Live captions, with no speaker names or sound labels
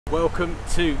Welcome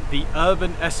to the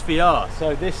Urban SVR.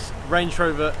 So this Range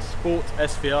Rover Sport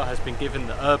SVR has been given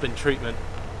the Urban treatment.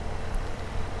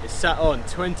 It's sat on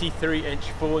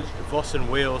 23-inch forged Vossen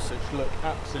wheels, which look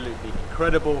absolutely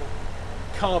incredible.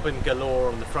 Carbon galore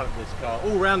on the front of this car,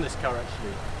 all around this car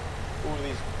actually. All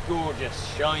these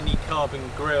gorgeous shiny carbon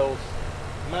grills,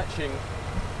 matching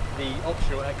the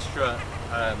optional extra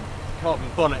carbon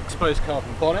bonnet, exposed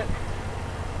carbon bonnet.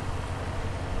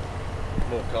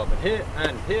 More carbon here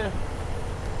and here.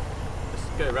 Let's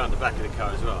go around the back of the car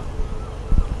as well.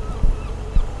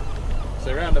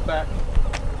 So around the back,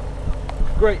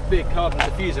 great big carbon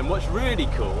diffuser. And what's really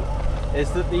cool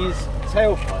is that these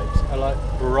tailpipes are like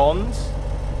bronze,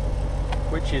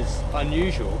 which is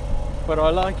unusual, but I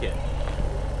like it.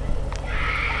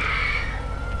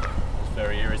 It's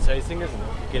very irritating, isn't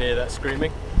it? You can hear that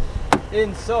screaming.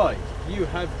 Inside, you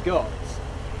have got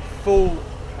full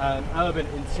Urban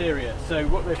interior. So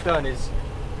what they've done is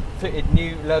fitted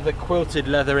new leather, quilted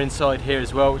leather inside here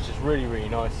as well, which is really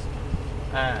nice.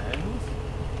 And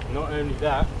not only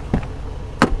that,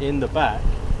 in the back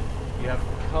you have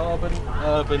carbon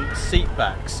Urban seat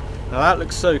backs. Now that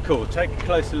looks so cool. Take a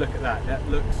closer look at that. That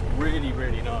looks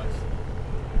really nice,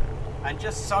 and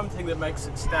just something that makes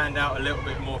it stand out a little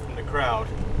bit more from the crowd.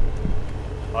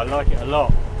 I like it a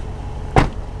lot.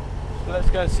 So let's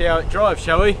go and see how it drives,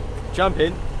 shall we? Jump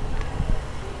in.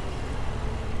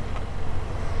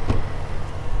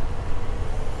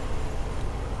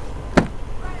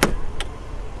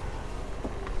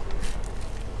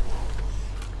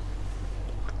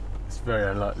 It's very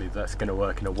unlikely that's going to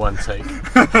work in a one take.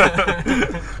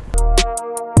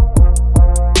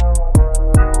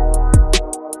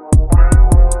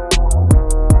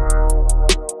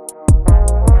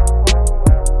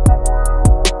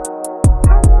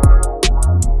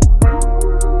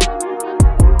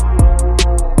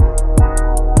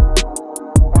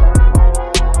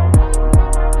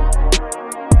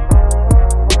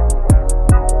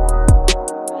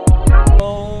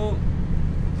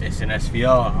 An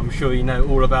SVR. I'm sure you know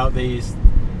all about these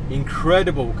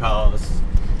incredible cars.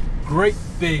 Great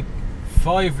big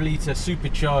 5-litre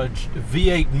supercharged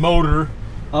V8 motor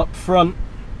up front,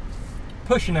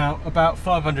 pushing out about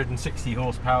 560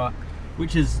 horsepower,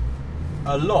 which is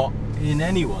a lot in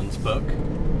anyone's book.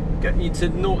 Getting you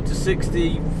to 0 to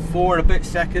 60 4 and a bit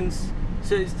seconds.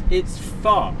 So it's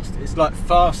fast. It's like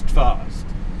fast,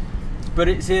 but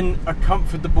it's in a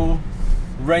comfortable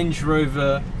Range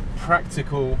Rover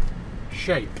practical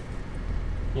shape.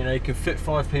 You know, you can fit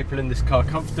 5 people in this car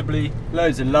comfortably,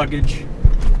 loads of luggage,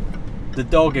 the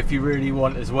dog if you really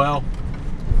want as well,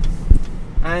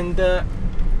 and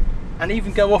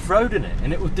even go off-road in it,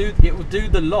 and it will do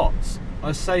the lots.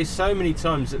 I say so many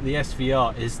times that the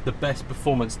SVR is the best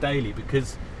performance daily,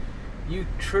 because you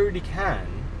truly can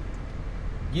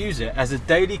use it as a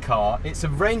daily car. It's a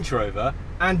Range Rover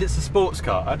and it's a sports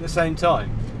car at the same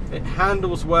time. It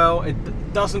handles well,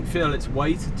 it doesn't feel its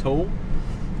weight at all.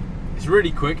 It's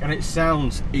really quick and it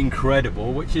sounds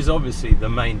incredible, which is obviously the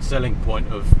main selling point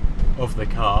of the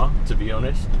car, to be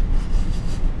honest.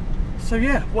 So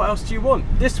yeah, what else do you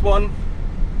want? This one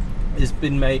has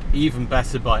been made even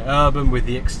better by Urban with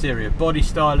the exterior body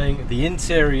styling, the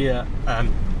interior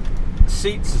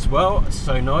seats as well are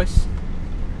so nice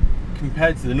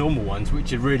compared to the normal ones,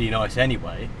 which are really nice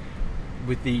anyway,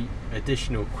 with the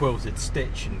additional quilted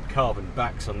stitch and carbon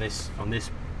backs on this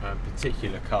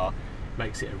particular car.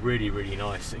 Makes it a really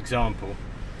nice example.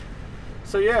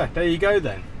 So yeah, there you go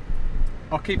then.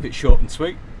 I'll keep it short and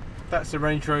sweet. That's the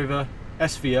Range Rover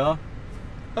SVR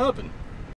Urban.